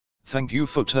Thank you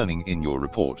for turning in your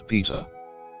report, Peter.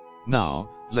 Now,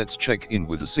 let's check in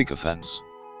with the sycophants.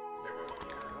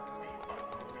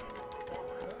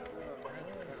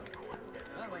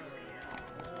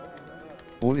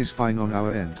 All is fine on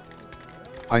our end.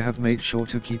 I have made sure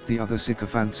to keep the other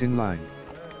sycophants in line.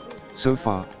 So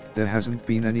far, there hasn't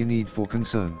been any need for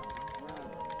concern.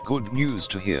 Good news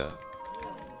to hear.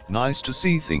 Nice to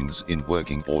see things in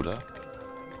working order.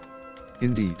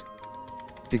 Indeed.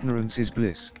 Ignorance is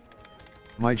bliss.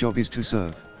 My job is to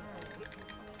serve.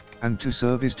 And to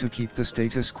serve is to keep the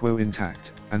status quo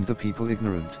intact, and the people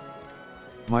ignorant.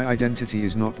 My identity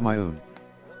is not my own.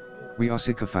 We are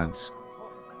sycophants.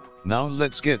 Now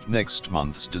let's get next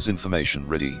month's disinformation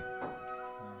ready.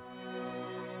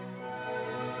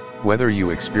 Whether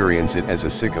you experience it as a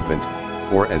sycophant,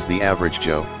 or as the average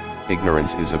Joe,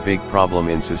 ignorance is a big problem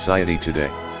in society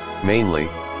today. Mainly,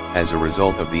 as a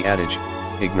result of the adage,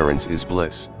 ignorance is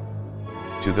bliss.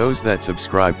 To those that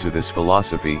subscribe to this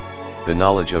philosophy, the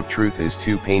knowledge of truth is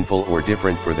too painful or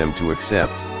different for them to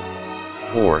accept.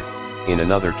 Or, in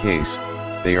another case,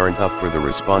 they aren't up for the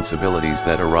responsibilities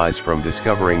that arise from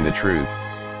discovering the truth.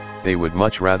 They would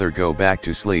much rather go back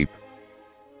to sleep.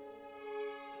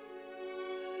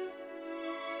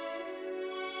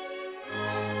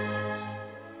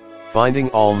 Finding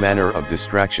all manner of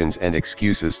distractions and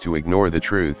excuses to ignore the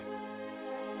truth.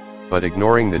 But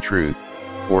ignoring the truth,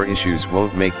 or issues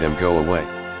won't make them go away.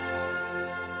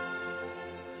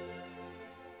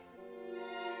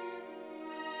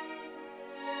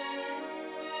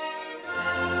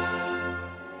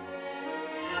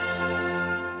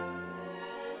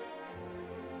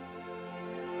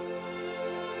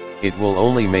 It will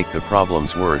only make the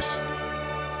problems worse.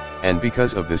 And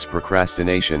because of this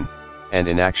procrastination and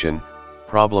inaction,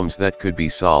 problems that could be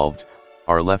solved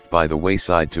are left by the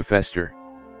wayside to fester.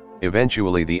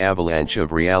 Eventually the avalanche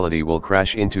of reality will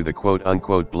crash into the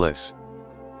quote-unquote bliss.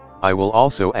 I will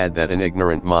also add that an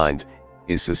ignorant mind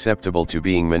is susceptible to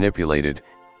being manipulated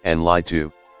and lied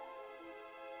to.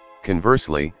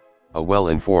 Conversely, a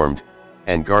well-informed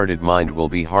and guarded mind will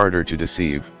be harder to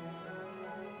deceive.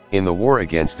 In the war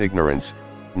against ignorance,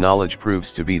 knowledge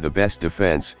proves to be the best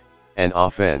defense and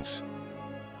offense.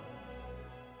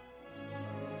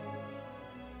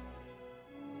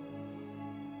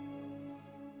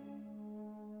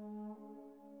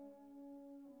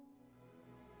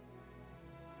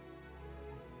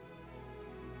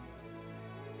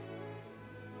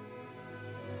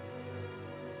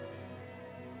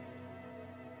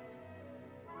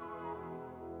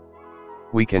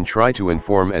 We can try to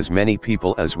inform as many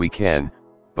people as we can,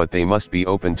 but they must be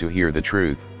open to hear the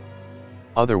truth.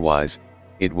 Otherwise,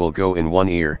 it will go in one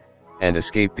ear, and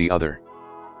escape the other.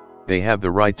 They have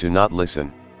the right to not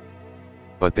listen.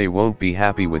 But they won't be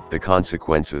happy with the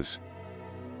consequences.